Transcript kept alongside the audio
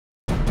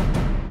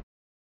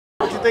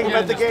What'd you think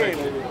about the game?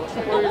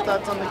 What were your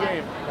thoughts on the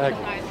game?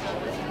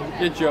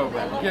 Get Joe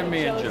back. Get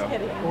me and Joe.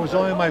 It was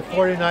only my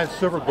 49th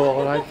Super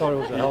Bowl, and I thought it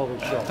was a hell of a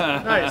show.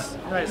 Nice,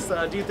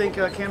 nice. Do you think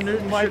Cam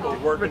Newton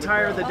should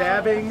retire the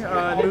dabbing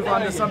and move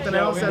on to something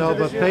else after No,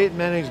 this but year? Peyton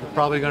Manning's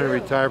probably going to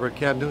retire, but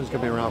Cam Newton's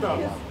going to be around for a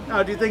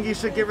while. Do you think he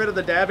should get rid of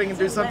the dabbing and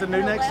do something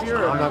new next year?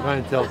 I'm not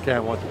going to tell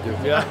Cam what to do.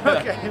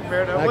 Okay,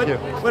 fair enough. Thank you.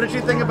 What did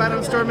you think about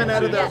him storming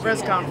out of the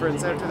press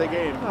conference after the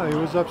game? No, he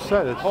was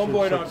upset. It's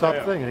a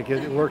tough thing.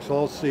 It works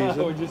all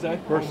season.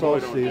 Works all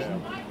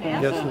season.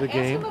 Gets to the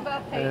game,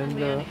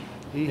 and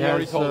he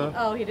has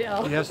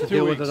to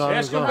deal with it on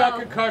his own. Ask him about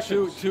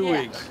concussion. Two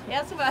weeks.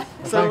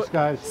 Thanks,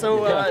 guys.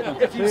 So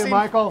if you've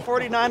seen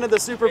 49 of the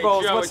Super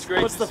Bowls, Joe,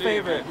 what's the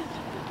favorite?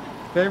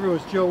 Favorite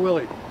was Joe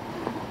Willie.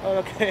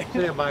 Okay.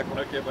 See you, Michael.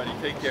 Okay, buddy.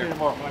 Take care. See you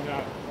tomorrow.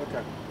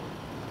 Okay.